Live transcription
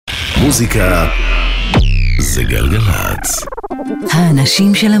המוזיקה זה גלגלצ.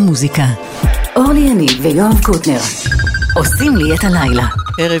 האנשים של המוזיקה. אורלי, יניב ויואב קוטנר עושים לי את הלילה.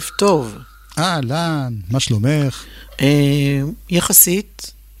 ערב טוב. אהלן, מה שלומך?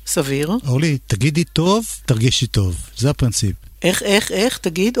 יחסית סביר. אורלי, תגידי טוב, תרגישי טוב. זה הפרינציפ. איך?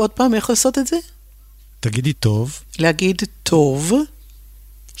 תגיד עוד פעם איך לעשות את זה? תגידי טוב. להגיד טוב.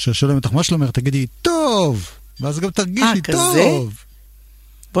 ששואלים אותך מה שלומך, תגידי טוב. ואז גם תרגישי טוב.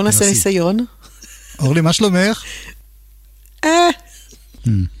 בוא נעשה ניסיון. אורלי, מה שלומך?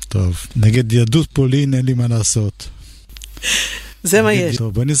 טוב, נגד יהדות פולין אין לי מה לעשות. זה מה יש.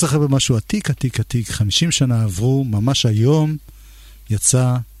 טוב, בוא נזכר במשהו עתיק. 50 שנה עברו, ממש היום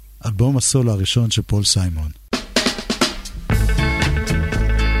יצא אלבום הסולו הראשון של פול סיימון.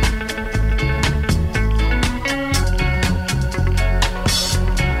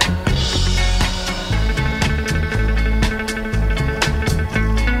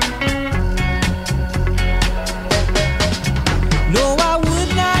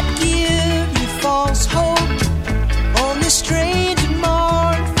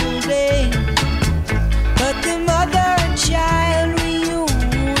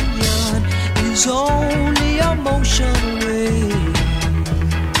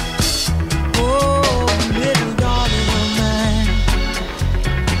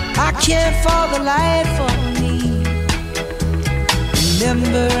 For the life of me,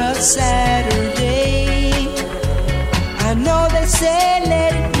 remember a Saturday. I know they say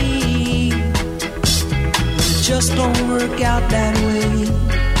let it be, but it just don't work out that way.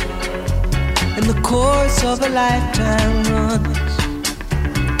 And the course of a lifetime runs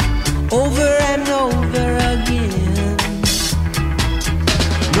over and over again.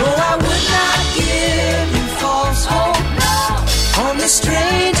 No, I would not give you false hope on this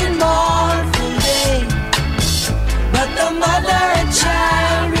strange and mournful day, but the mother and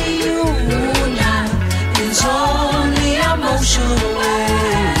child reunion is only a motion away.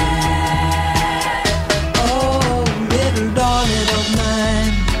 Oh, little darling of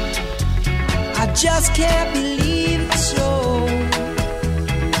mine, I just can't believe it's so,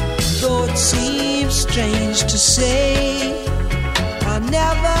 though it seems strange to say, I've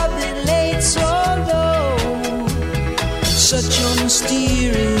never been late so low. Such a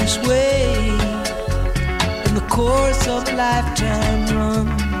mysterious way, and the course of a lifetime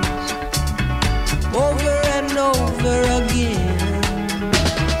runs over and over again.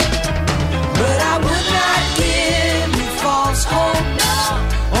 But I would not give you false hope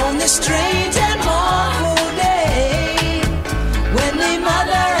on this strange and mournful day, when the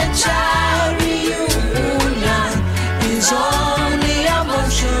mother and child reunion is only a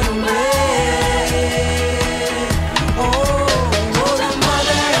motion away.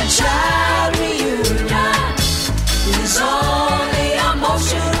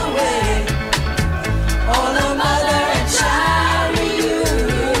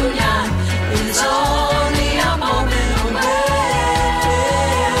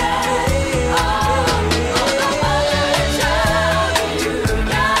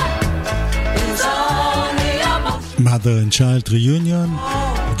 Mother and Child Reunion,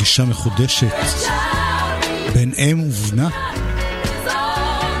 פגישה מחודשת בין אם ובנה.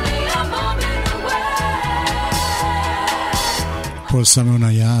 פול סיימון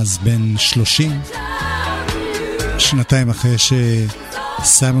היה אז בן 30, שנתיים אחרי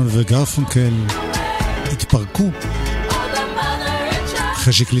שסיימון וגרפונקל התפרקו,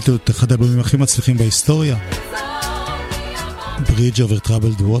 אחרי שהקליטו את אחד האלבומים הכי מצליחים בהיסטוריה, Bridge over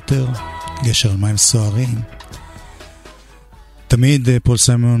Troubled Water, גשר על מים סוערים. תמיד פול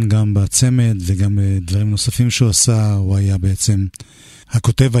סיימון גם בצמד וגם דברים נוספים שהוא עשה, הוא היה בעצם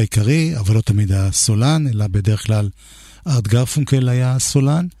הכותב העיקרי, אבל לא תמיד הסולן, אלא בדרך כלל ארט גרפונקל היה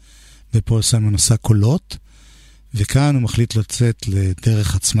הסולן, ופול סיימון עשה קולות, וכאן הוא מחליט לצאת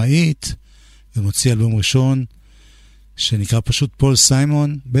לדרך עצמאית, ומוציא אלבום ראשון, שנקרא פשוט פול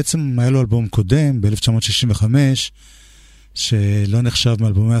סיימון. בעצם היה לו אלבום קודם, ב-1965, שלא נחשב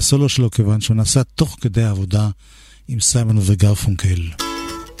מאלבומי הסולו שלו, כיוון שהוא נעשה תוך כדי העבודה עם סיימון וגרפונקל.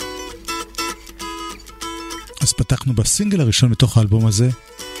 אז פתחנו בסינגל הראשון מתוך האלבום הזה,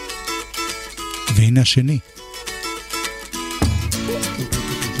 והנה השני.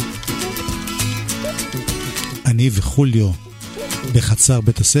 אני וחוליו בחצר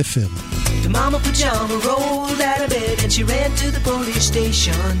בית הספר. The mama pajama rolled out of bed and she ran to the police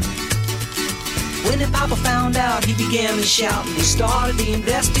station. When the papa found out, he began to shout and he started the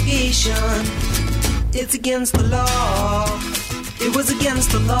investigation. It's against the law. It was against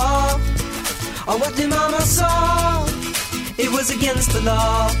the law. Oh, what the mama saw. It was against the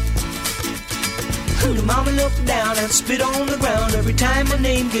law. The mama looked down and spit on the ground every time my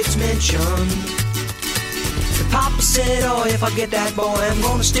name gets mentioned. The papa said, oh, if I get that boy, I'm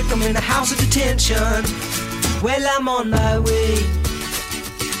gonna stick him in a house of detention. Well, I'm on my way.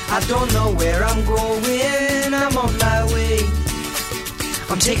 I don't know where I'm going. I'm on my way.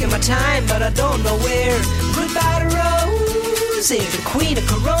 I'm taking my time, but I don't know where. Goodbye to Rosie, the queen of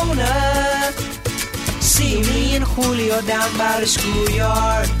Corona. See me and Julio down by the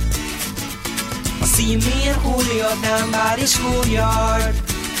schoolyard. I'll see me and Julio down by the schoolyard.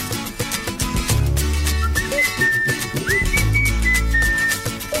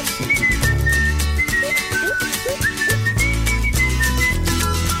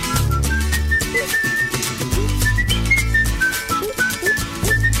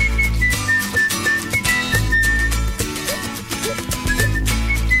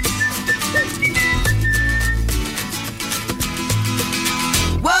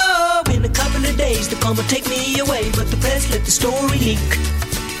 They're gonna take me away, but the press let the story leak.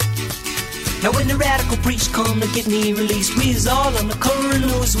 Now when the radical priests come to get me released, we's all on the current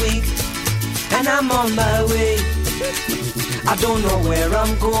news week. And I'm on my way. I don't know where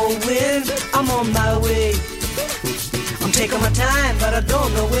I'm going. I'm on my way. I'm taking my time, but I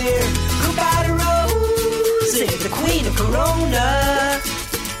don't know where. Goodbye to Rosie, the queen of Corona.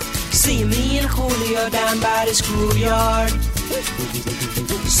 See me and Julio down by the schoolyard.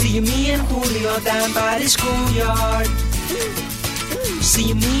 See me and Julio down by the schoolyard.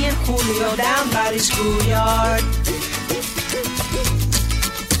 See me and Julio down by the schoolyard.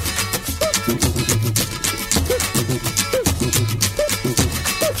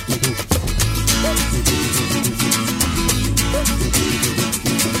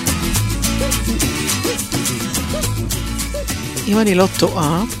 אם אני לא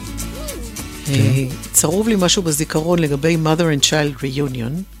טועה, צרוב לי משהו בזיכרון לגבי Mother and Child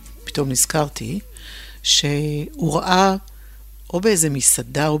Reunion, פתאום נזכרתי, שהוא ראה או באיזה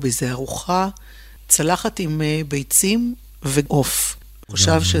מסעדה או באיזה ארוחה, צלחת עם ביצים ועוף.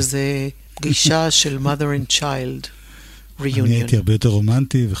 חושב שזה פגישה של Mother and Child Reunion. אני הייתי הרבה יותר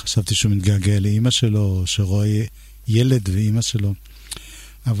רומנטי, וחשבתי שהוא מתגעגע לאמא שלו, שרואה ילד ואמא שלו.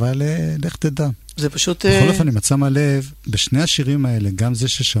 אבל לך תדע. זה פשוט... בכל אופן, אני מצא מהלב, בשני השירים האלה, גם זה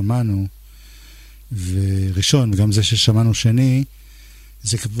ששמענו, וראשון, וגם זה ששמענו שני,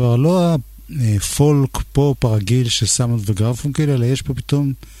 זה כבר לא הפולק פופ הרגיל של סיימון וגרפונקל, אלא יש פה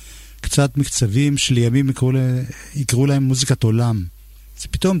פתאום קצת מקצבים שלימים יקראו להם מוזיקת עולם. זה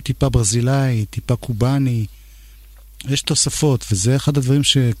פתאום טיפה ברזילאי, טיפה קובאני, יש תוספות, וזה אחד הדברים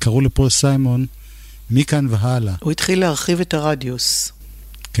שקראו לפול סיימון מכאן והלאה. הוא התחיל להרחיב את הרדיוס.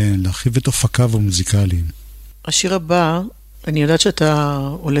 כן, להרחיב את אופקיו המוזיקליים. השיר הבא, אני יודעת שאתה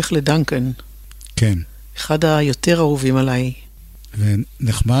הולך לדנקן. כן. אחד היותר אהובים עליי.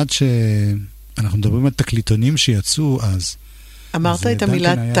 ונחמד שאנחנו מדברים על תקליטונים שיצאו אז. אמרת את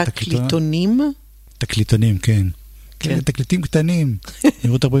המילה תקליטונים? תקליטונים, כן. כן. תקליטים קטנים,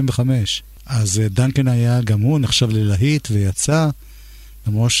 נראות 45. אז דנקן היה גם הוא, נחשב ללהיט ויצא,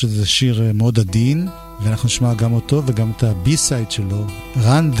 למרות שזה שיר מאוד עדין, ואנחנו נשמע גם אותו וגם את הבי-סייד שלו,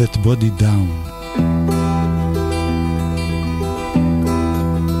 Run That Body Down.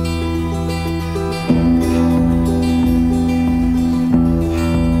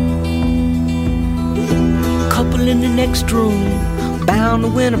 Couple in the next room, bound to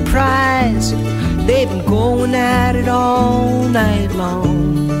win a prize. They've been going at it all night long.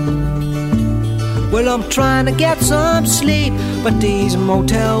 Well, I'm trying to get some sleep, but these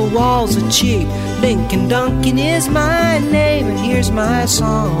motel walls are cheap. Lincoln Duncan is my name, and here's my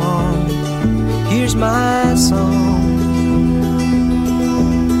song. Here's my song.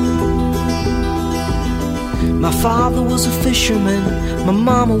 My father was a fisherman, my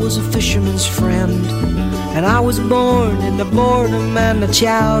mama was a fisherman's friend, and I was born in the boredom and the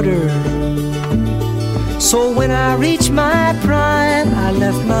chowder. So when I reached my prime, I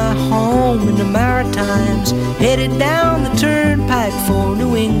left my home in the Maritimes, headed down the turnpike for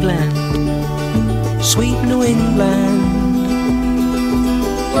New England, sweet New England.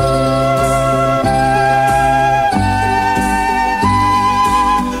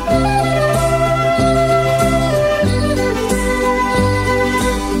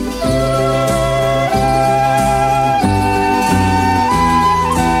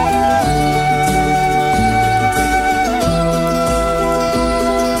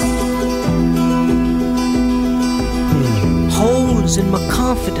 In my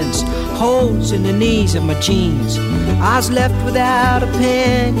confidence, holes in the knees of my jeans. I was left without a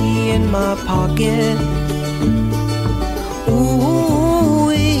penny in my pocket. Ooh,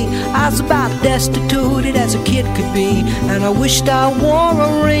 I was about destitute as a kid could be, and I wished I wore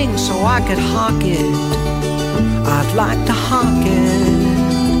a ring so I could hawk it. I'd like to hawk it.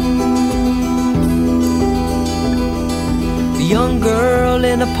 A young girl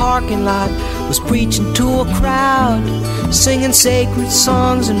in a parking lot was preaching to a crowd, singing sacred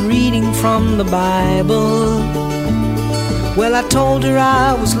songs and reading from the Bible. Well, I told her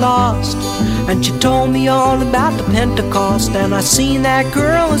I was lost, and she told me all about the Pentecost, and I seen that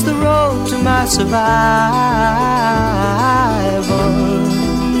girl as the road to my survival.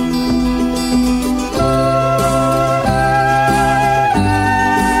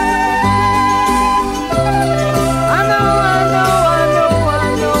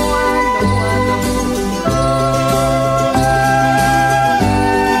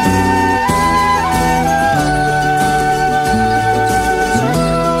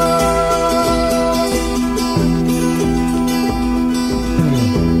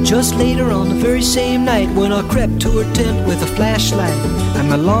 Just later on the very same night, when I crept to her tent with a flashlight, and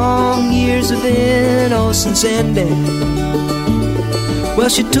my long years of innocence ended. Well,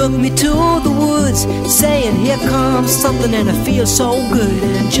 she took me to the woods, saying, here comes something and I feel so good.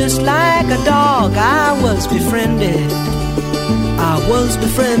 And just like a dog, I was befriended. I was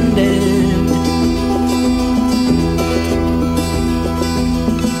befriended.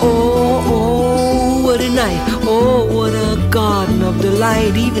 Oh, oh, what a night. Oh, what a garden of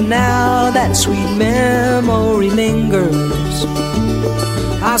delight. Even now that sweet memory lingers.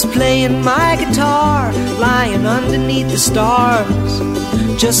 I was playing my guitar, lying underneath the stars,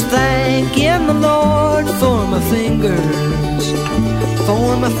 just thanking the Lord for my fingers,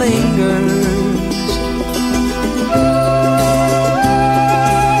 for my fingers.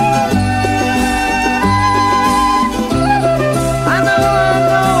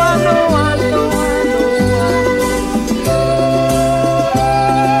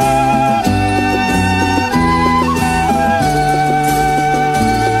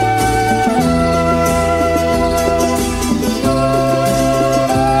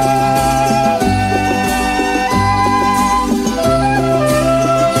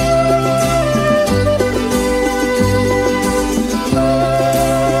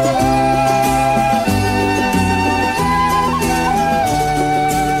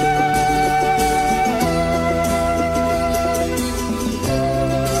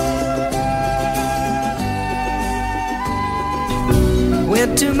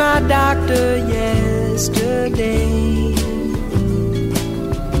 To my doctor yesterday.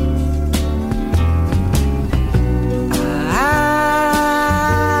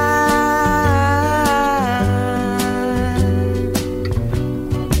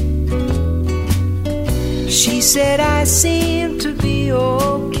 She said I seem to be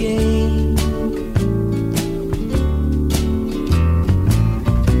okay.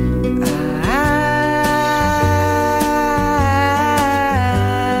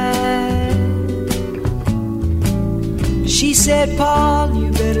 She said, Paul,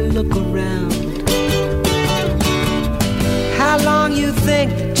 you better look around. How long you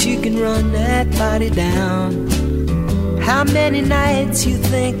think that you can run that body down? How many nights you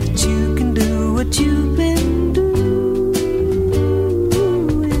think that you can do what you've been doing?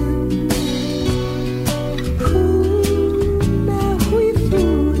 Ooh, now we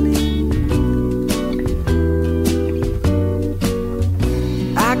fooling.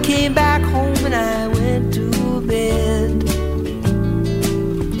 I came back home and I went to bed.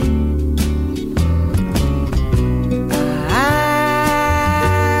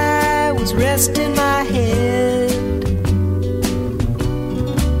 Resting my head.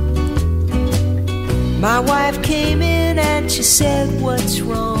 My wife came in and she said, what's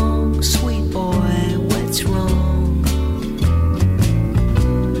wrong, sweet boy, what's wrong?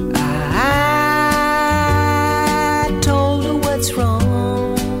 I told her what's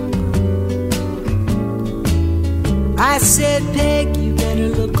wrong. I said, Peg, you better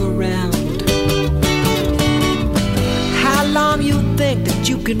look around. How long you think that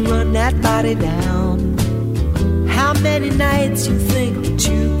you can run that body down? How many nights you think that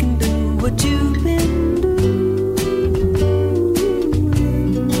you can do what you've been doing?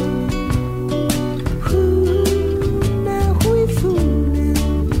 Ooh, now who you fooling?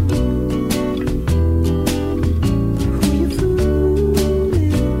 Who you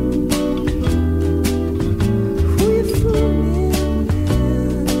fooling? Who you fooling?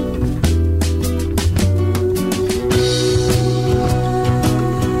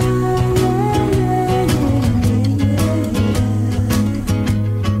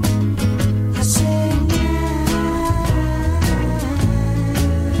 I said, yeah.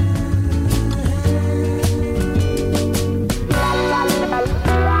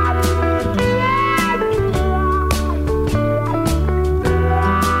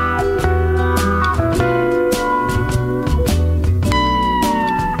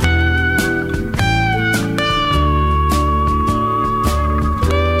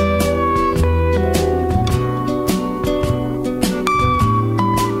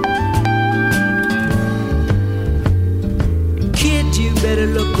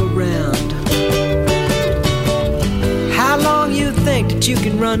 better look around. How long you think that you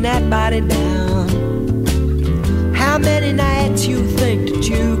can run that body down? How many nights you think that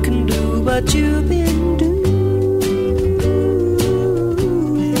you can do what you've been doing?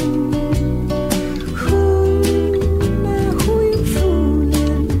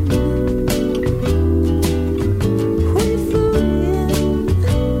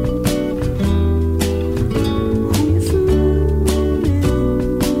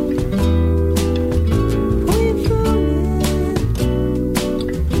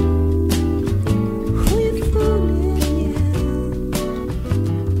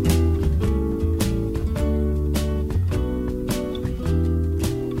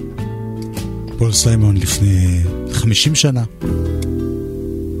 פול סיימון לפני 50 שנה.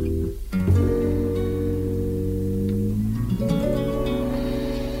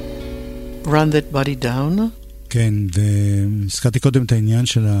 Run that body down. כן, והזכרתי קודם את העניין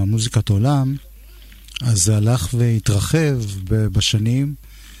של המוזיקת עולם, אז זה הלך והתרחב בשנים,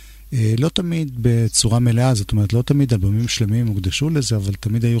 לא תמיד בצורה מלאה, זאת אומרת, לא תמיד אלבומים שלמים הוקדשו לזה, אבל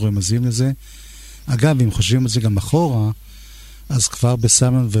תמיד היו רמזים לזה. אגב, אם חושבים על זה גם אחורה, אז כבר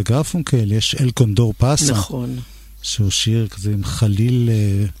בסיימון וגרפונקל יש אל קונדור פסה. נכון. שהוא שיר כזה עם חליל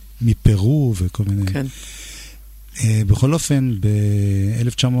מפרו וכל מיני. כן. בכל אופן,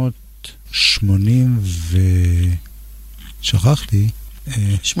 ב-1980 שכחתי.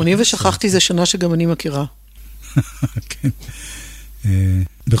 80 ושכחתי זה שנה שגם אני מכירה. כן.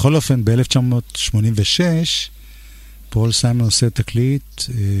 בכל אופן, ב-1986, פול סיימון עושה תקליט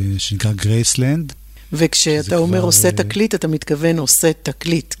שנקרא גרייסלנד. וכשאתה אומר עושה תקליט, אתה מתכוון עושה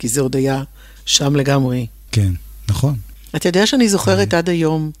תקליט, כי זה עוד היה שם לגמרי. כן, נכון. אתה יודע שאני זוכרת עד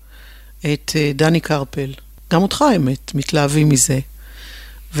היום את דני קרפל. גם אותך האמת, מתלהבים מזה.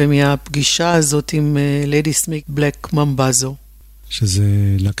 ומהפגישה הזאת עם ליידי סמיק בלק ממבזו. שזה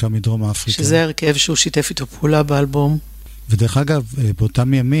להקה מדרום אפריקה. שזה הרכב שהוא שיתף איתו פעולה באלבום. ודרך אגב,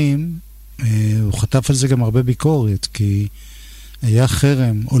 באותם ימים, הוא חטף על זה גם הרבה ביקורת, כי היה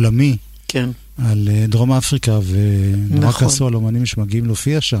חרם עולמי. כן. על דרום אפריקה, ונורא כעסו על אומנים שמגיעים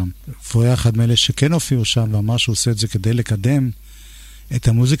להופיע שם. והוא היה אחד מאלה שכן הופיעו שם, ואמר שהוא עושה את זה כדי לקדם את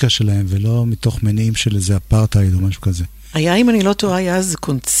המוזיקה שלהם, ולא מתוך מניעים של איזה אפרטהייד או משהו כזה. היה, אם אני לא טועה, היה אז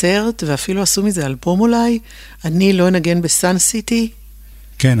קונצרט, ואפילו עשו מזה אלבום אולי, אני לא אנגן בסן סיטי.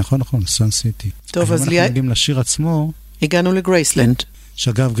 כן, נכון, סן סיטי. טוב, אז אנחנו נגיעים לשיר עצמו. הגענו לגרייסלנד.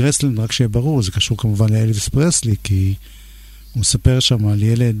 שאגב, גרייסלנד, רק שיהיה ברור, זה קשור כמובן לאלוויס פרסלי, כי הוא מספר שם על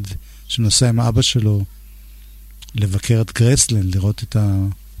ילד שנוסע עם אבא שלו לבקר את גרייסלנד, לראות את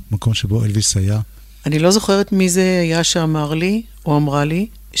המקום שבו אלוויס היה. אני לא זוכרת מי זה היה שאמר לי, או אמרה לי,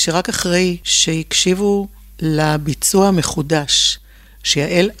 שרק אחרי שהקשיבו לביצוע המחודש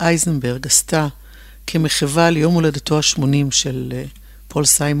שיעל אייזנברג עשתה כמחווה ליום הולדתו ה-80 של פול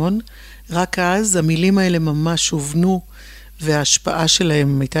סיימון, רק אז המילים האלה ממש הובנו, וההשפעה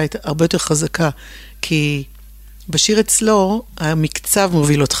שלהם הייתה הרבה יותר חזקה, כי בשיר אצלו המקצב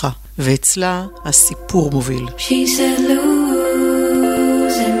מוביל אותך, ואצלה הסיפור מוביל. She said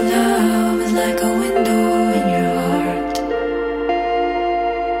losing love is like a window in your heart.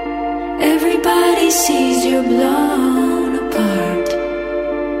 Everybody sees you're blown apart.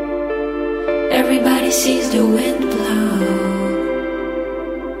 Everybody sees the wind blow.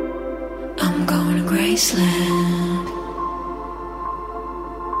 I'm going to Graceland.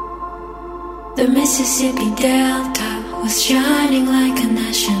 The Mississippi Delta was shining like a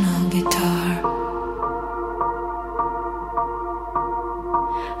national guitar.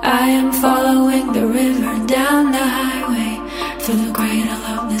 I am following the river down the highway through the cradle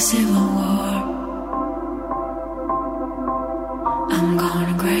of the Civil War. I'm going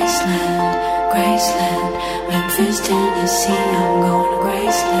to Graceland, Graceland, Memphis, Tennessee. I'm going to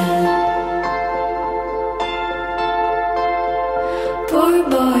Graceland. Poor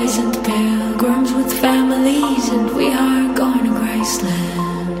boys and pilgrims with families, and we are going to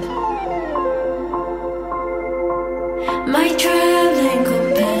Graceland. My traveling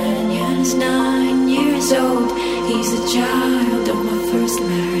companion is 9 years old. He's the child of my first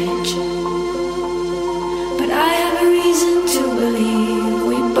marriage. But I have a reason to believe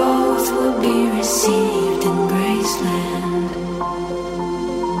we both will be received in Graceland.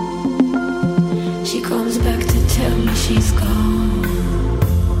 She comes back to tell me she's gone.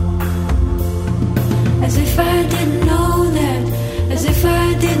 As if I didn't know that, as if I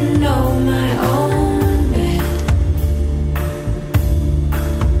didn't know my own bed.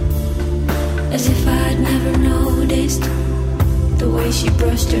 As if I'd never noticed the way she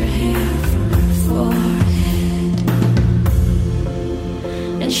brushed her hair from her forehead.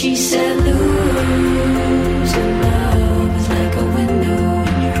 And she said, losing love is like a window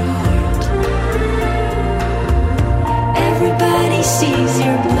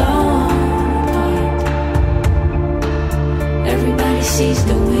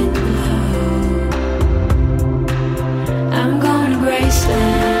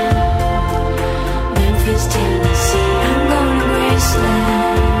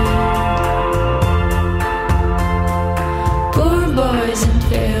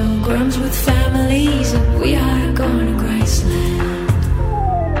pilgrims with families, and we are going to Graceland.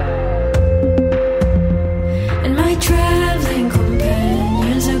 And my traveling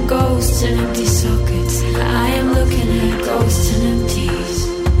companions are ghosts and empty sockets. I am looking at ghosts and empties,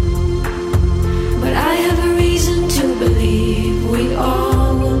 but I have a reason to believe we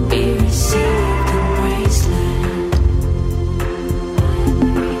all will be received in Graceland.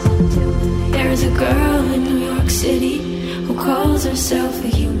 There is a girl in New York City who calls herself a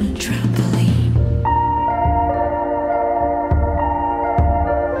human trampoline.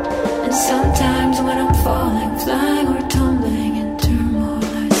 And sometimes when I'm falling, flying or tumbling in turmoil,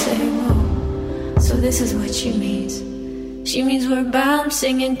 I say, whoa, so this is what she means. She means we're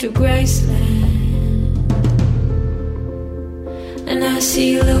bouncing into Graceland. And I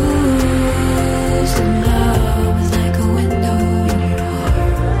see lose and love is like a window in your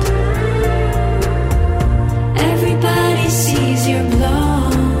heart. Everybody sees you're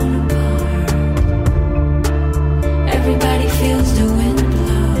blown apart. Everybody feels the wind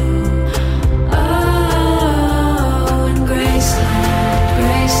blow. Oh, in Graceland,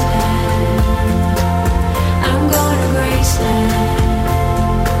 Graceland, I'm going to Graceland.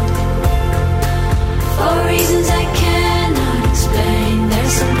 For reasons I cannot explain,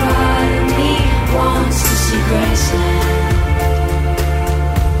 there's some part of me wants to see Graceland.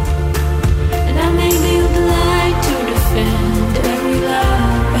 And I may be obliged to defend every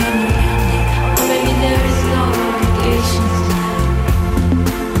love, every ending, or maybe there is no obligations left.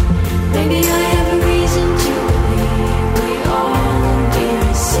 Maybe I have a reason to believe we all will be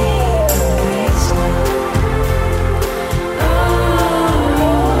received in Graceland. Oh,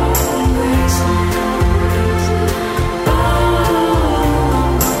 in Graceland. Oh,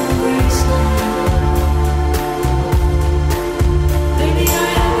 Graceland. Maybe I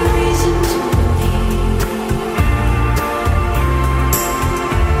have a reason to believe.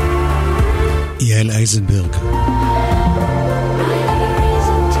 יעל אייזנברג,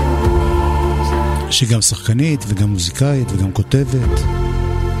 שהיא גם שחקנית וגם מוזיקאית וגם כותבת. I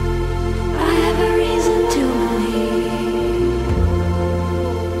have a reason to believe.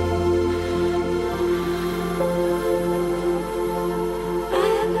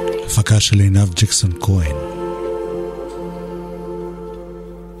 הפקה של עינב ג'קסון כהן.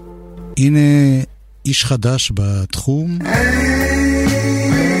 הנה איש חדש בתחום,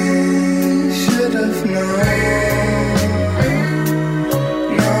 should have known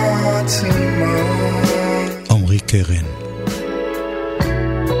not to moan. עומרי קרן.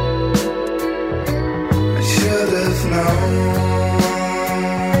 I should have known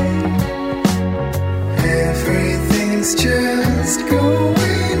everything's just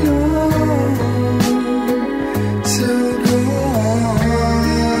going on, so go on.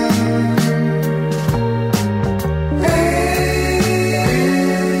 I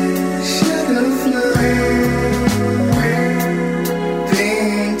should have known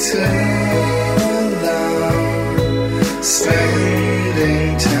being too loud, spending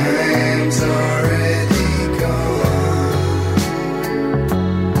time's already gone.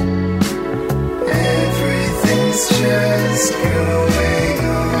 Everything's just going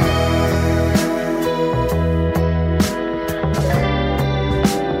on.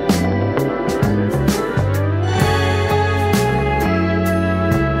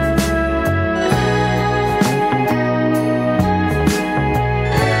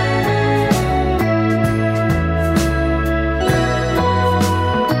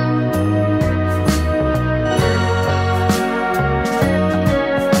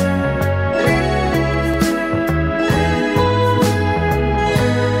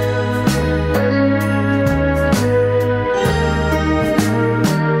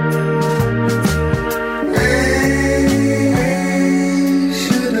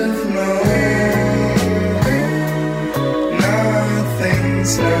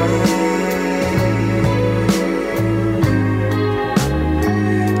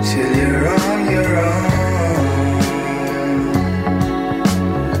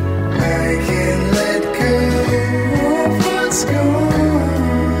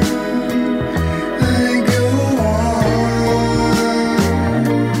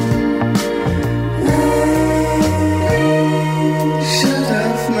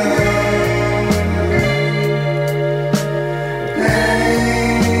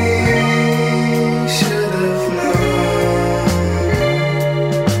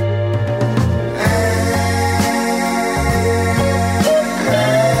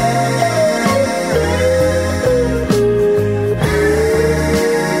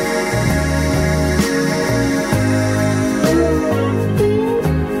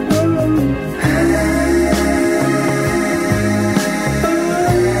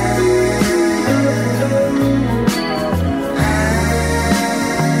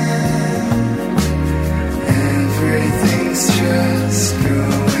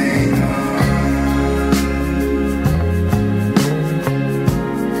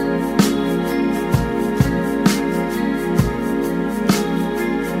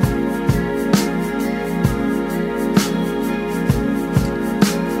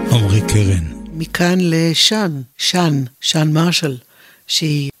 עומרי קרן. מכאן לשן מרשל,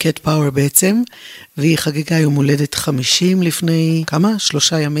 שהיא קט פאוור בעצם, והיא חגגה יום הולדת 50 לפני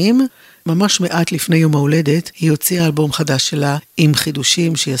 3 ימים. ממש מעט לפני יום ההולדת, היא הוציאה אלבום חדש שלה עם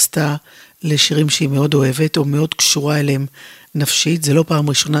חידושים שהיא עשתה לשירים שהיא מאוד אוהבת, או מאוד קשורה אליהם נפשית. זה לא פעם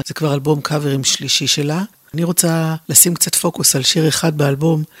ראשונה, זה כבר אלבום קאברים שלישי שלה. אני רוצה לשים קצת פוקוס על שיר אחד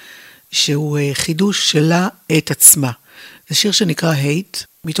באלבום, שהוא חידוש שלה את עצמה. זה שיר שנקרא Hate,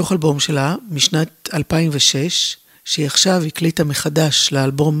 מתוך אלבום שלה, משנת 2006, שהיא עכשיו הקליטה מחדש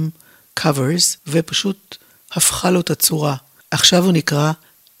לאלבום Covers, ופשוט הפכה לו את הצורה. עכשיו הוא נקרא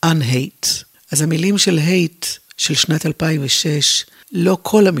Unhate. אז המילים של Hate של שנת 2006, לא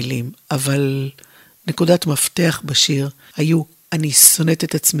כל המילים, אבל נקודת מפתח בשיר, היו אני שונאת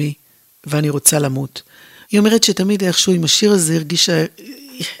את עצמי ואני רוצה למות. היא אומרת שתמיד איכשהו עם השיר הזה הרגישה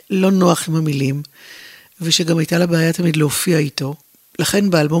לא נוח עם המילים, ושגם הייתה לה בעיה תמיד להופיע איתו. לכן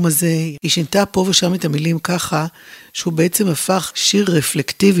באלבום הזה היא שינתה פה ושם את המילים ככה, שהוא בעצם הפך שיר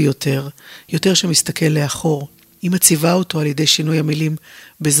רפלקטיבי יותר שמסתכל לאחור. היא מציבה אותו על ידי שינוי המילים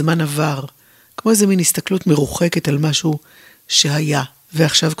בזמן עבר, כמו איזה מין הסתכלות מרוחקת על משהו שהיה,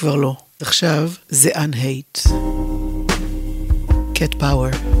 ועכשיו כבר לא. עכשיו זה Unhate. Cat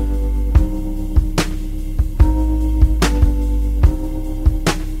Power.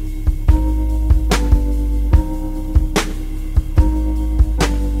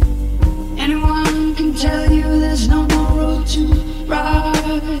 Tell you there's no more road to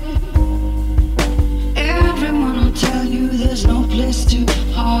ride. Everyone will tell you there's no place to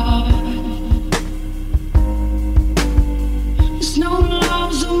hide. There's no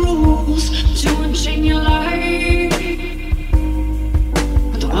laws or rules to unchain your life.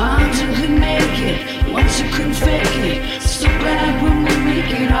 But the ones who could make it, the ones who couldn't fake it, so glad when we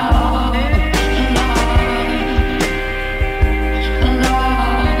make it all.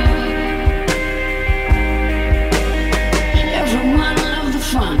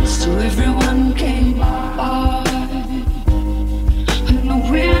 So everyone came by, and the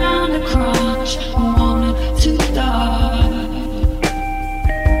wind across wanted to die.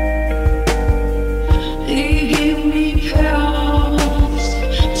 They gave me pills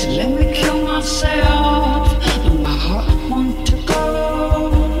to let me kill myself, and my heart wanted to go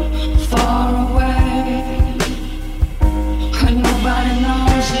far away, and nobody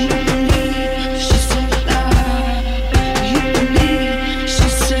knows you believe. She said that you believe.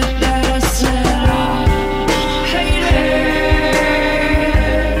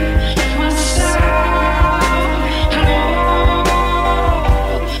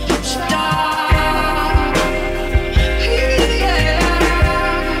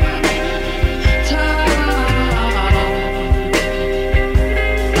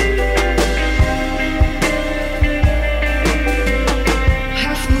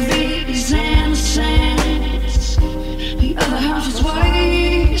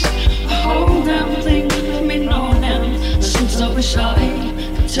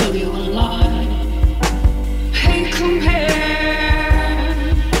 Tell you a lie. Hey, come here.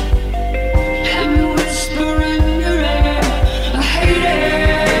 Let me whisper in your ear. I hate it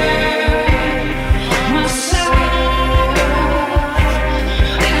myself.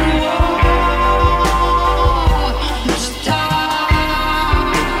 And let's die.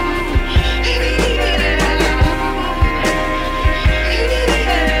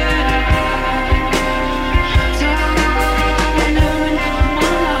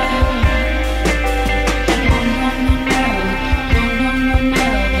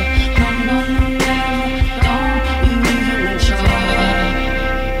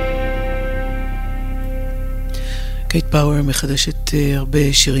 קייט פאוור מחדשת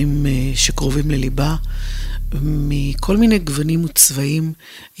הרבה שירים שקרובים לליבה, מכל מיני גוונים וצבעים.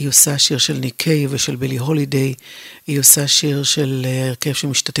 היא עושה שיר של ניק קייב ושל בילי הולידיי, היא עושה שיר של הרכב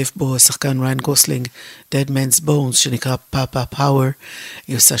שמשתתף בו השחקן ריין גוסלינג, Dead Man's Bones, שנקרא פאפה פאוור,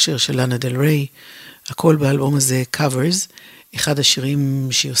 היא עושה שיר של לאנה דל ריי, הכל באלבום הזה Covers. אחד השירים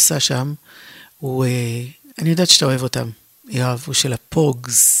שהיא עושה שם הוא, אני יודעת שאתה אוהב אותם, יואב, הוא של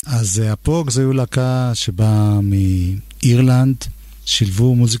הפוגס. אז הפוגס היו להקה שבאה מאירלנד,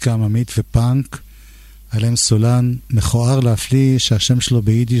 שילבו מוזיקה עממית ופאנק, עליהם סולן מכוער להפליא שהשם שלו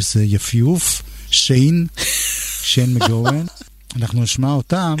ביידיש זה יפיוף, שיין מגוון. אנחנו נשמע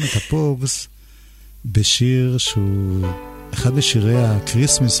אותם, את הפוגס, בשיר שהוא אחד משירי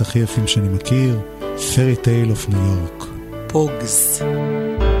הקריסמס הכי יפים שאני מכיר, Fairy Tale of New York. פוגס.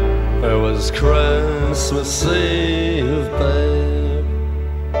 There was Christmas Eve, babe,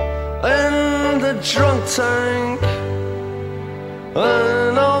 in the drunk tank.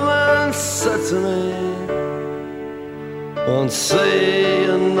 An old man said to me, won't see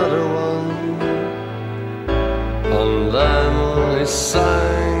another one. And then he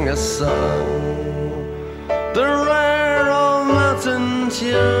sang a song, the rare old mountain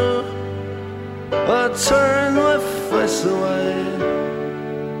tune. I turned my face away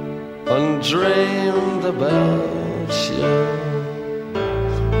and dreamed about you.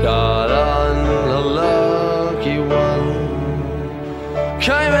 Got on a lucky one,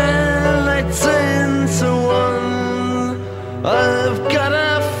 came in 18 to 1. I've got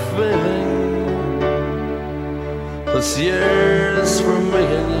a feeling this year's for me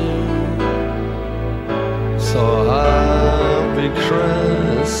and you. So happy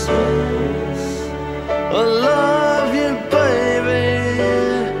Christmas, I love you baby.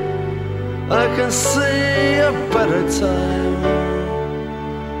 I can see a better time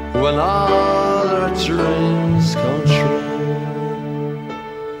when all our dreams come true.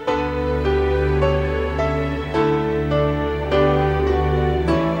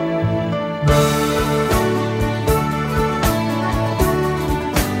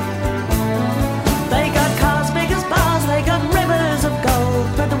 They got cars big as bars, they got rivers of gold,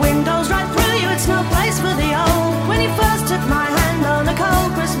 but the windows right through you, it's no place for the old. When you first took my hand on a cold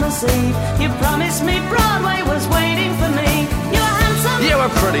Christmas Eve, you promised me Broadway was waiting for me. You were handsome, You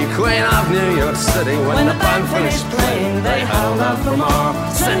were pretty queen of New York City. When the band finished playing, they held out for more.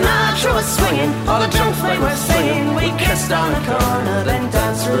 Sinatra was swinging, all the drums they were singing. We kissed on the corner, then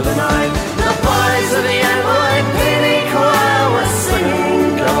danced through the night. The boys of the NYPD choir were singing,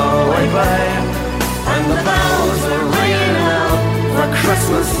 "Go away, babe," and the bells were ringing out for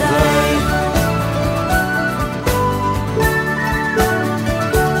Christmas Day.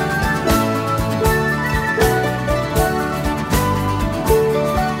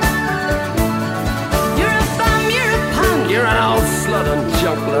 You're a bum, you're a punk, You're an old slut and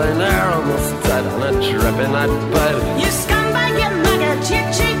junk lying there almost dead on a drip in that bed. you scumbag, you maggot, you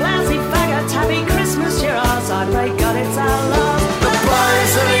cheap, lousy faggot. Happy Christmas, you're ours, I pray God it's our love. The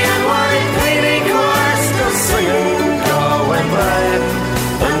boys of the NYPD choir still singing, "Go away, babe,"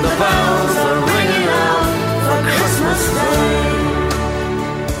 and the bells are ringing out for Christmas Day.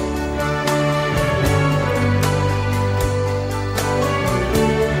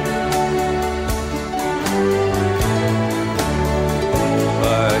 I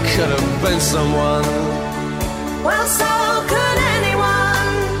could have been someone. Well, so could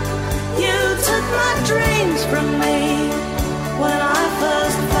anyone. You took my dreams from me when I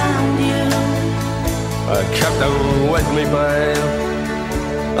first found you. I kept them with me, babe.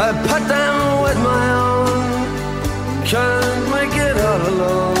 I put them with my own. Can't make it all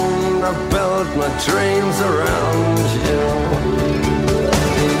alone. I built my dreams around you.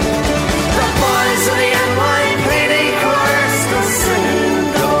 The boys of the NYPD choir still singing,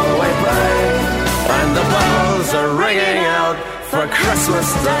 "Go away, babe," and the bells are ringing out for Christmas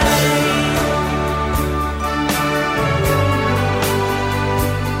Day.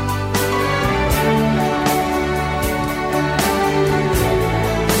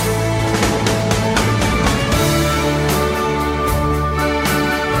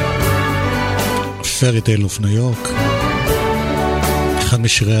 פרי טייל אוף ניו יורק, אחד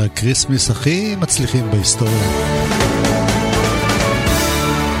משירי הקריסמס הכי מצליחים בהיסטוריה.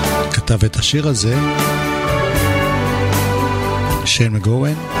 כתב את השיר הזה שיין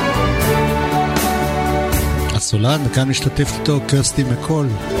מגוון, הסולן, וכאן משתתפת איתו קרסטי מקול.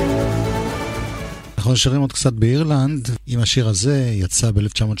 אנחנו נשארים עוד קצת באירלנד. עם השיר הזה יצא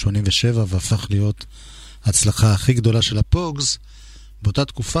ב-1987 והפך להיות ההצלחה הכי גדולה של הפוגס. באותה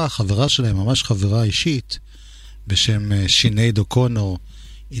תקופה חברה שלהם, ממש חברה אישית, בשם שינייד אוקונור,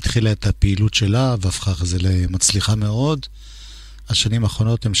 התחילה את הפעילות שלה והפכה את זה למצליחה מאוד. השנים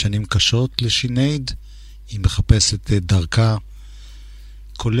האחרונות הן שנים קשות לשינייד, היא מחפשת דרכה,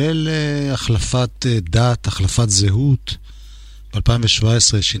 כולל החלפת דת, החלפת זהות.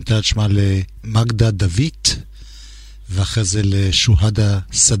 ב-2017 שינתה את שמה למגדה דוד, ואחרי זה לשוהדה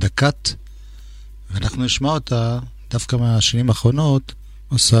סדקת, ואנחנו נשמע אותה דווקא מהשנים האחרונות,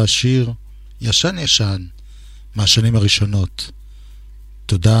 עושה שיר ישן ישן מהשנים הראשונות.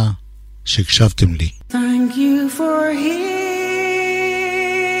 תודה שהקשבתם לי. Thank you for hearing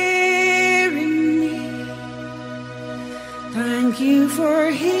me. Thank you for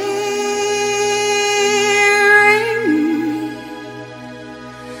hearing me.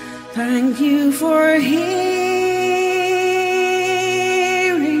 Thank you for hearing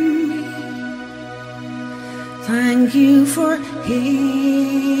me. Thank you for hearing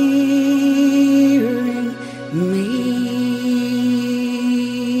me.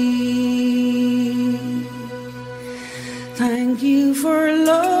 Thank you for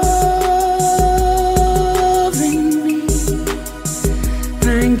loving me.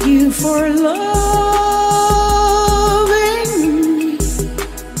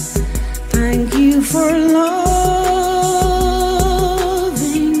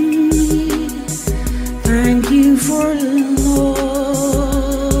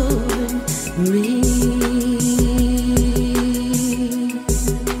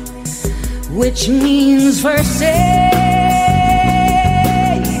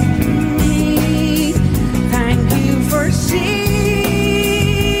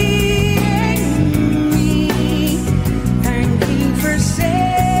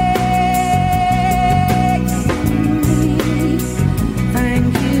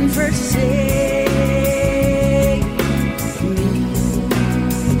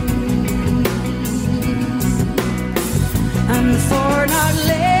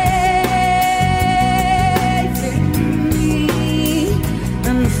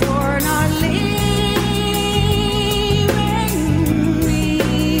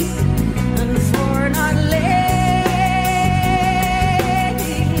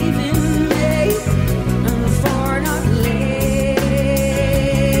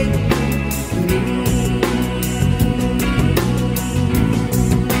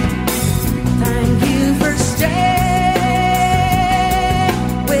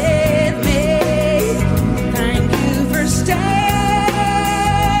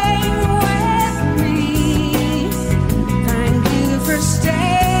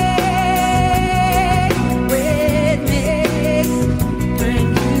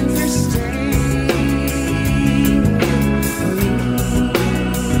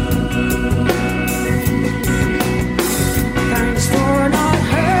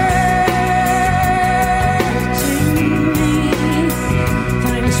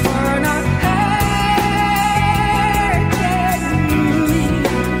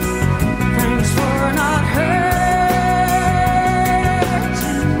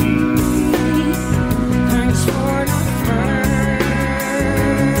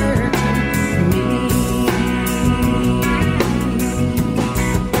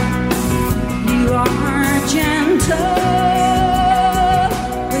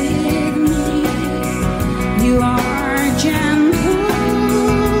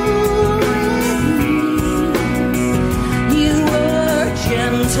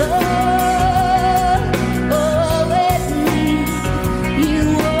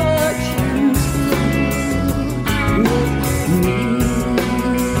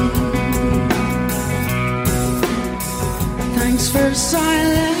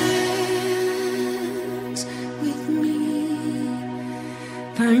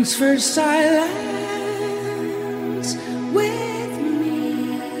 Thanks for silence with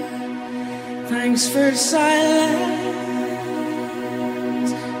me. Thanks for silence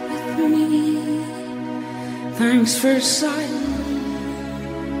with me. Thanks for silence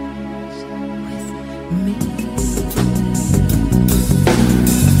with me.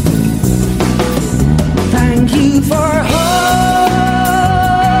 Thank you for holding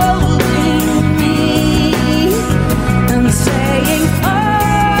me and saying all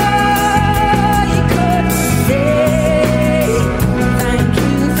you could say. Thank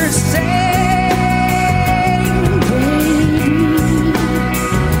you for saying baby.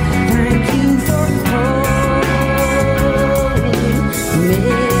 Thank you for holding me.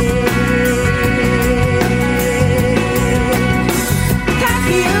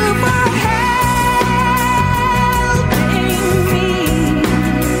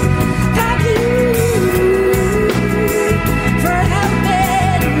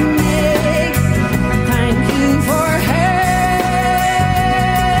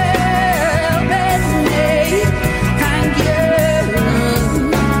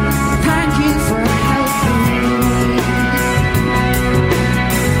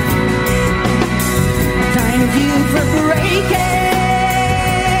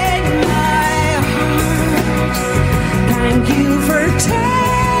 Thank you for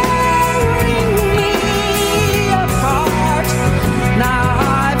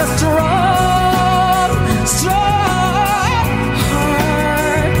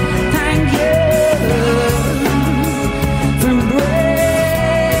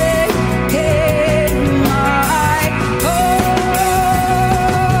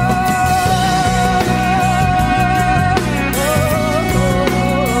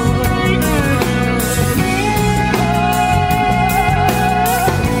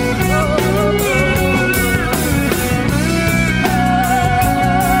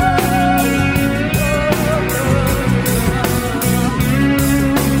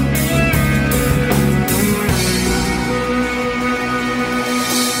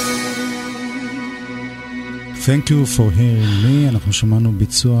Thank you for hearing me, אנחנו שמענו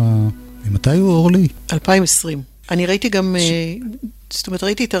ביצוע, ממתי הוא אורלי? 2020. אני ראיתי גם, זאת אומרת,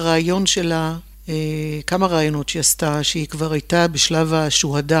 ראיתי את הרעיון שלה, כמה רעיונות שהיא עשתה, שהיא כבר הייתה בשלב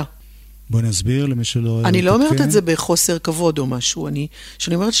השוהדה. בואי נסביר למי שלא... אני לא אומרת את זה בחוסר כבוד או משהו.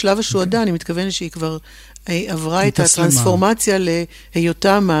 כשאני אומרת שלב השוהדה, אני מתכוונת שהיא כבר עברה את הטרנספורמציה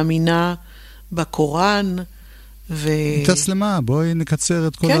להיותה מאמינה בקוראן, הייתה שלמה, בואי נקצר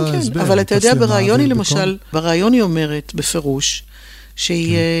את כל ההסבר. כן, אבל אתה יודע, ברעיון היא למשל, ברעיון היא אומרת בפירוש,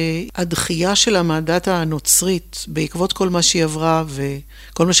 שהיא הדחייה של המעדת הנוצרית, בעקבות כל מה שהיא עברה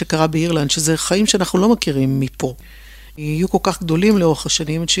וכל מה שקרה באירלנד, שזה חיים שאנחנו לא מכירים מפה. יהיו כל כך גדולים לאורך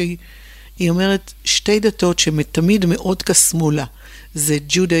השנים, שהיא אומרת שתי דתות שתמיד מאוד קסמו לה. זה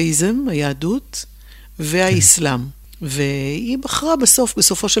ג'ודאיזם, היהדות, והאסלאם. והיא בחרה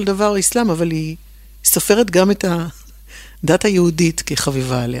בסופו של דבר האסלאם, אבל היא סופרת גם את הדת היהודית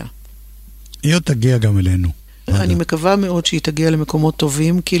כחביבה עליה. היא עוד תגיע גם אלינו. אני מקווה מאוד שהיא תגיע למקומות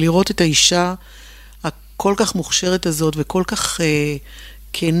טובים, כי לראות את האישה הכל כך מוכשרת הזאת, וכל כך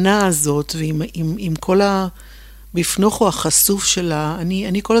כנה הזאת, ועם כל בפנוכו החשוף שלה,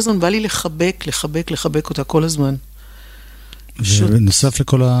 אני כל הזמן בא לי לחבק אותה כל הזמן. ונוסף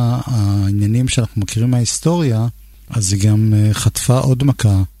לכל העניינים שאנחנו מכירים מההיסטוריה, אז היא גם חטפה עוד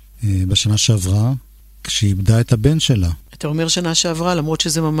מכה בשנה שעברה, כשהיא איבדה את הבן שלה. אתה אומר שנה שעברה, למרות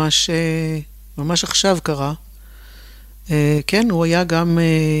שזה ממש עכשיו קרה. כן, הוא היה גם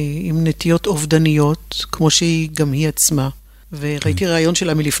עם נטיות אובדניות, כמו שהיא גם היא עצמה. וראיתי רעיון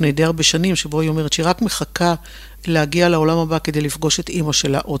שלה מלפני די הרבה שנים, שבו היא אומרת שהיא רק מחכה להגיע לעולם הבא כדי לפגוש את אמא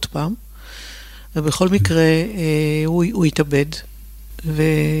שלה עוד פעם. ובכל מקרה, הוא התאבד.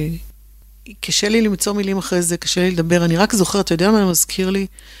 וקשה לי למצוא מילים אחרי זה, קשה לי לדבר. אני רק זוכרת, אתה יודע מה מזכיר לי?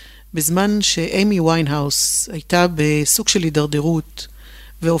 בזמן שאימי ויינהאוס הייתה בסוג של הידרדרות,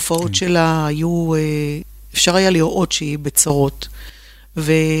 והופעות שלה היו, אפשר היה לראות שהיא בצרות,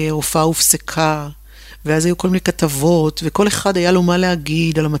 והופעה הופסקה, ואז היו כל מיני כתבות, וכל אחד היה לו מה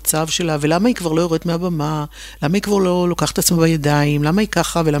להגיד על המצב שלה, ולמה היא כבר לא יורדת מהבמה, למה היא כבר לא לוקחת עצמה בידיים, למה היא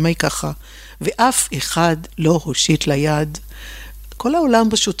ככה ולמה היא ככה, ואף אחד לא הושיט ליד. כל העולם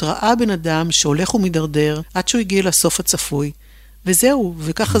פשוט ראה בן אדם שהולך ומדרדר, עד שהוא הגיע לסוף הצפוי, וזהו,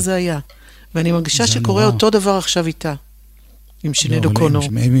 וככה זה היה. ואני מרגישה שקורה אותו דבר עכשיו איתה, עם שיני קונור.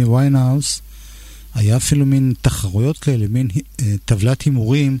 אימי ויינהאוס, היה אפילו מין תחרויות כאלה, מין טבלת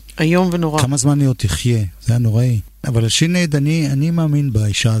הימורים. היום ונורא. כמה זמן היא עוד תחיה, זה היה נוראי. אבל שיניד, אני מאמין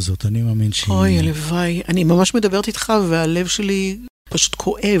באישה הזאת, אני מאמין שהיא... אוי, הלוואי. אני ממש מדברת איתך, והלב שלי פשוט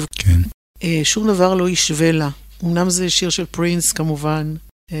כואב. כן. שום דבר לא ישווה לה. אמנם זה שיר של פרינס כמובן,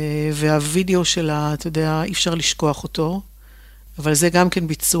 והווידאו שלה, אתה יודע, אי אפשר לשכוח אותו, אבל זה גם כן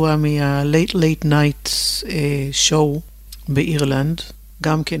ביצוע מה-Late Late Night Show באירלנד,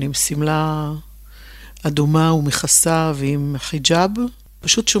 גם כן עם סמלה אדומה ומכסה ועם חיג'אב,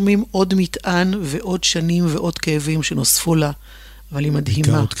 פשוט שומעים עוד מטען ועוד שנים ועוד כאבים שנוספו לה, אבל היא מדהימה.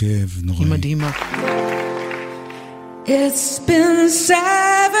 בעיקר עוד כאב נוראי. היא מדהימה. It's been 7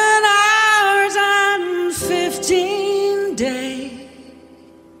 hours and 15 days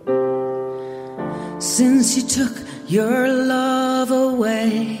since you took your love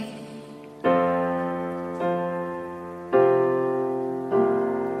away.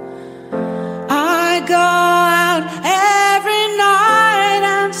 I go out every night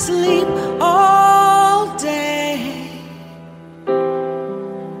and sleep all day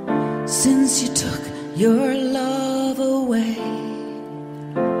since you took your love away.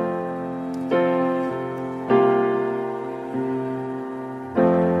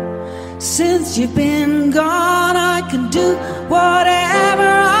 Since you've been gone, I can do whatever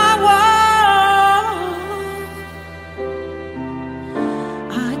I want.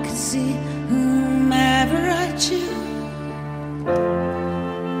 I can see whomever I choose,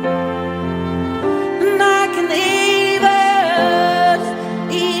 and I can even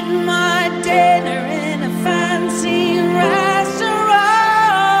eat my dinner in a fancy restaurant.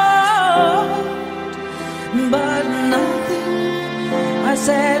 But nothing, I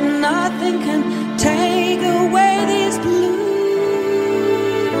said nothing can take away these blues,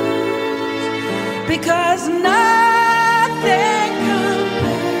 because nothing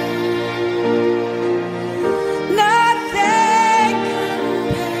compares,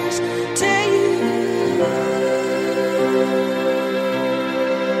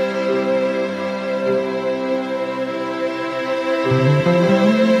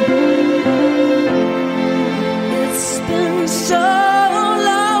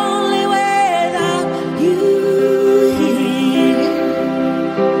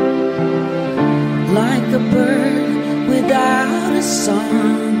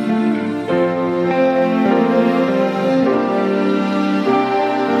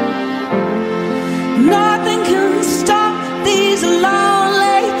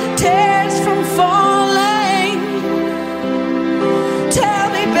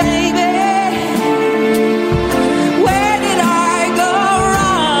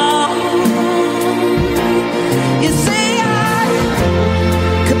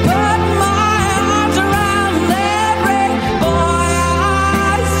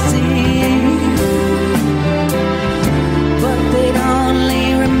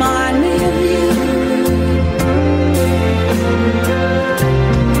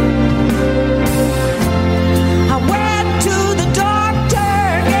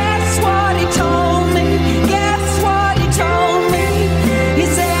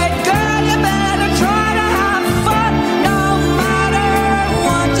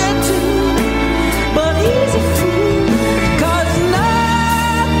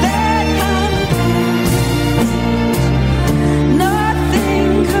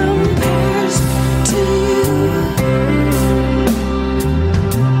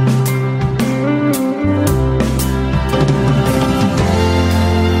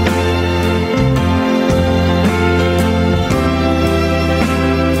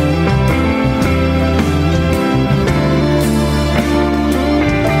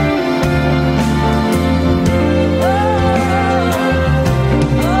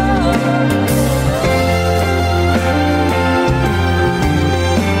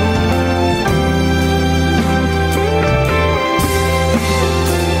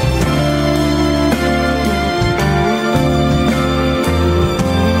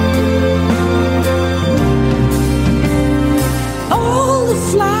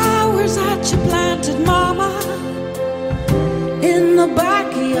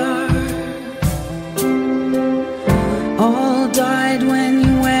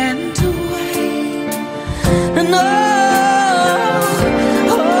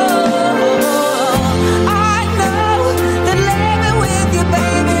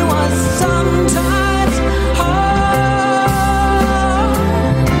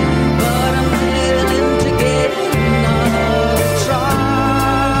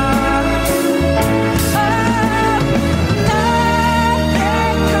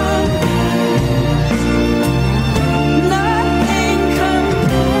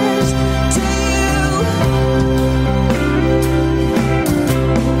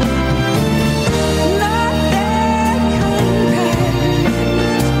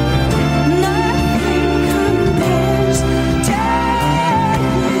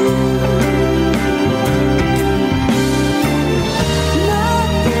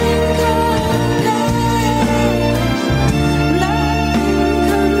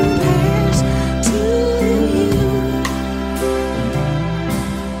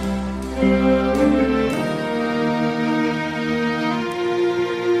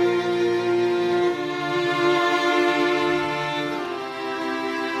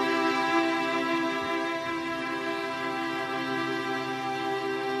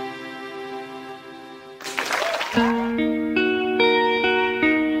 Down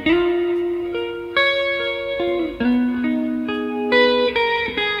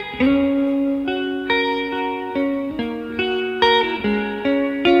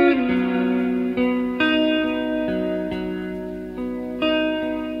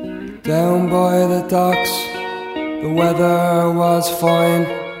by the docks, the weather was fine.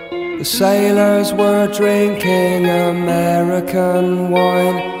 The sailors were drinking American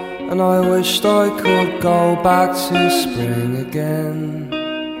wine, and I wished I could go back to spring again.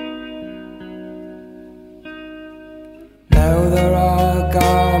 Now they're all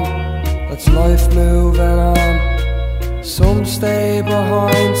gone, that's life moving on. Some stay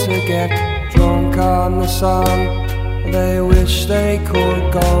behind to get drunk on the sun. They wish they could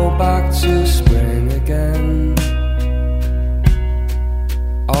go back to spring again.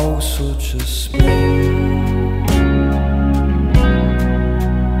 Oh, such a spring.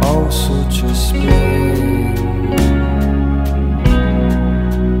 Oh, such a spring.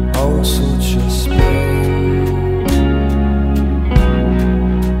 Oh, such a spring.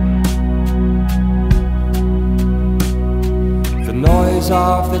 The noise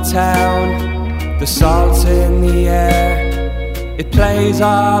of the town, the salt in the air, it plays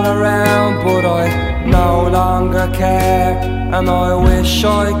all around, but I no longer care. And I wish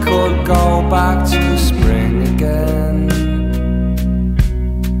I could go back to spring again.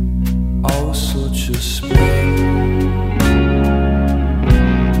 Oh, such a spring.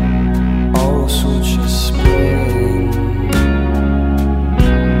 Oh, such a spring.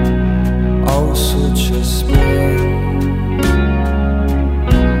 Oh, such a spring.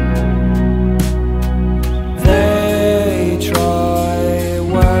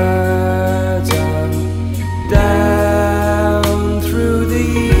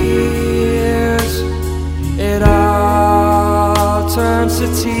 To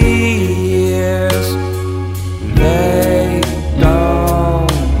tears, they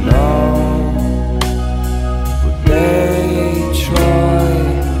don't know, but they try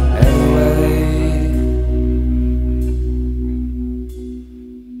anyway.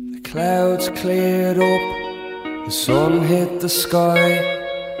 The clouds cleared up, the sun hit the sky.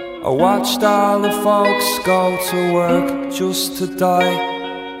 I watched all the folks go to work just to die,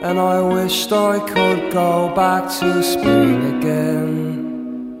 and I wished I could go back to spring again.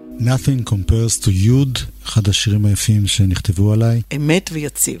 Nothing compares to יוד, אחד השירים היפים שנכתבו עליי. אמת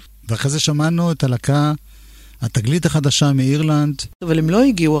ויציב. ואחרי זה שמענו את הלהקה, התגלית החדשה מאירלנד. אבל הם לא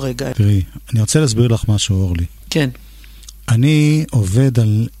הגיעו הרגע. תראי, אני רוצה להסביר לך משהו, אורלי. כן. אני עובד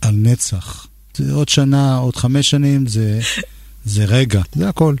על נצח. זה עוד שנה, עוד 5 שנים, זה רגע, זה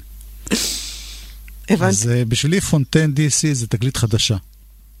הכל. הבנתי. אז בשבילי פונטן DC זה תגלית חדשה.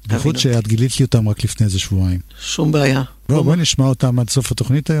 בייחוד שאת גילית לי אותם רק לפני איזה שבועיים. שום בעיה. בואי נשמע אותם עד סוף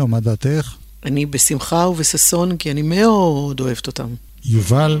התוכנית היום, מה דעתך? אני בשמחה ובששון, כי אני מאוד אוהבת אותם.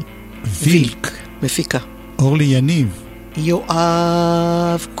 יובל וילק. מפיקה. אורלי יניב.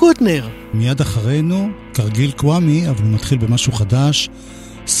 יואב קוטנר. מיד אחרינו, כרגיל קוואמי, אבל הוא מתחיל במשהו חדש,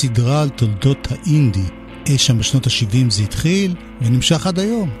 סדרה על תולדות האינדי. הישן בשנות ה-70 זה התחיל, ונמשך עד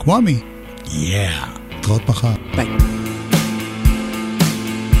היום. קוואמי. תראות מחר. ביי.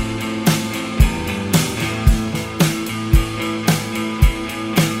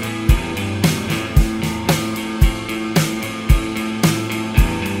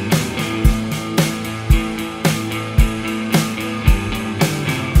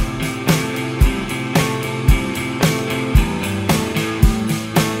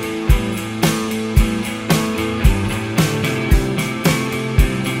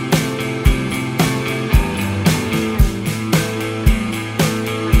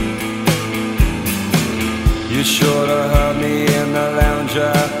 You should have heard me in the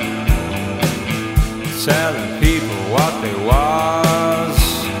lounger telling people what they was,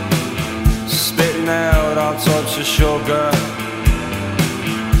 spitting out all types of sugar,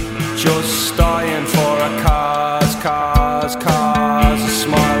 just dying for a cause. A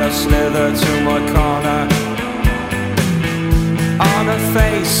smile, a slither to my corner, on a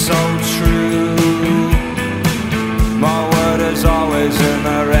face so true. My word is always in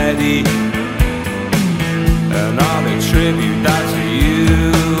the ready, and I'll attribute that to you.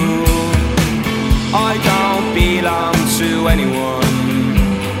 I don't belong to anyone.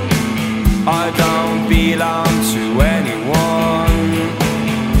 I don't belong to anyone.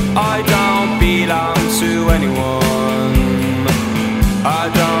 I don't belong to anyone. I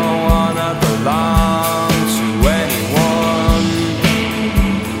don't wanna belong to anyone.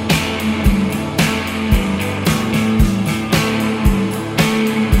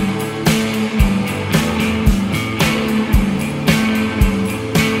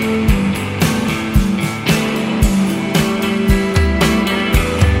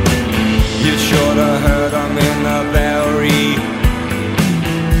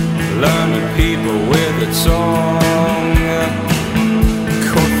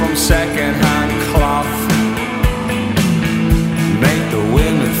 second-hand cloth make the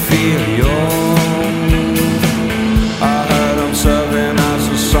women feel young. I heard I'm serving as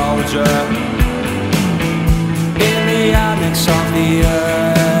a soldier in the annex of the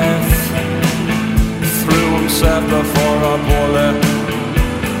earth. Threw himself before a bullet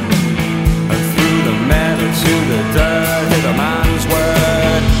and threw the metal to the dirt. Hit a man's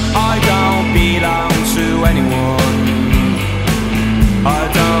word. I don't belong to anyone. I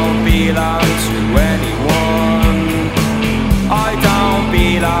don't belong to anyone. I don't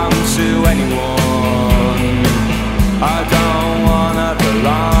belong to anyone. I don't wanna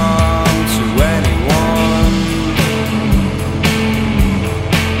belong to anyone.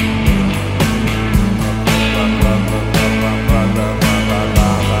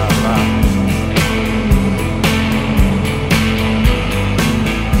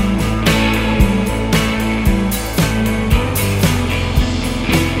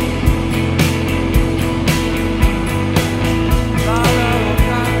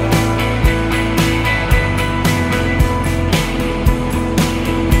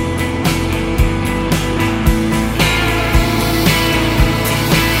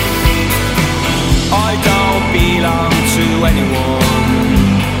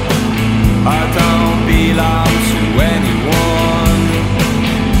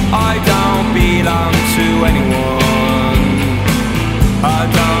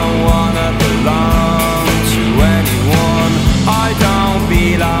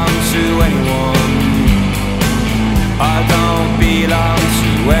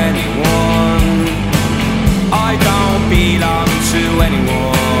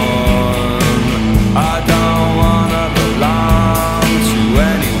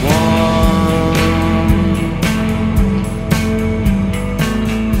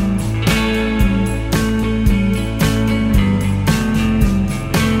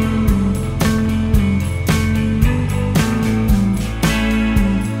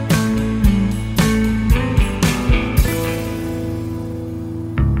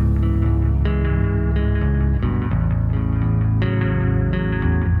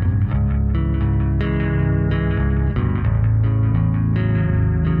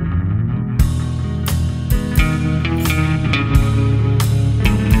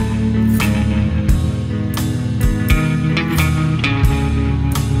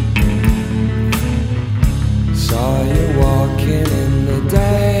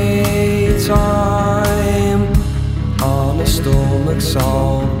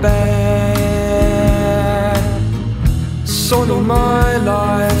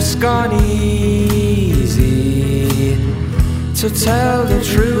 To tell the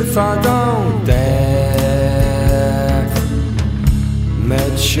truth, I don't dare.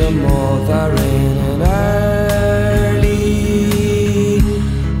 Met your mother in an early,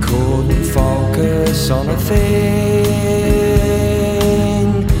 couldn't focus on a thing.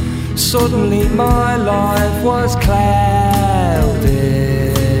 Suddenly my life was clouded.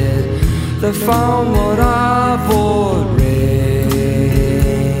 The phone would have would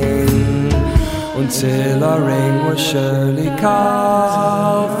until a ring was surely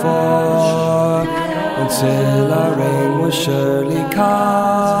called for. Until a ring was surely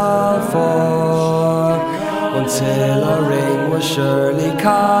called for. Until a ring was surely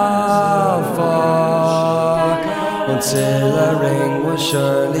called for. Until a ring was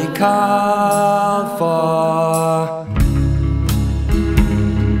surely called for.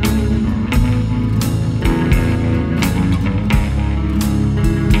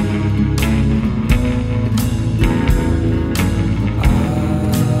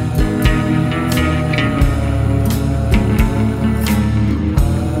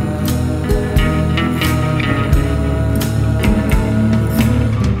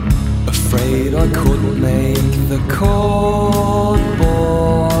 I couldn't make the cut,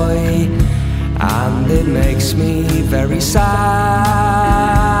 boy, and it makes me very sad.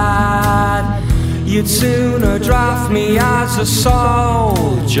 You'd sooner draft me as a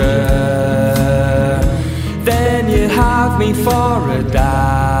soldier than you'd have me for a dad.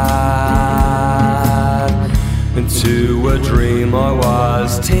 Into a dream I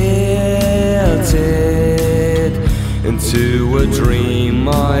was tilted, into a dream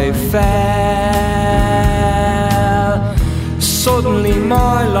I fell. Suddenly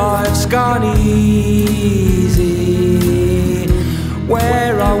my life's gone easy.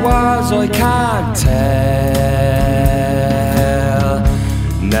 Where I was I can't tell.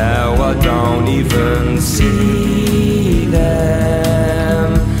 Now I don't even see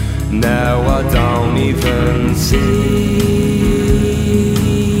them. Now I don't even see.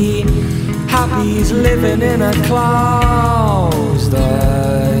 Happy's living in a closed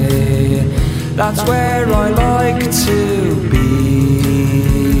eye. That's where I like to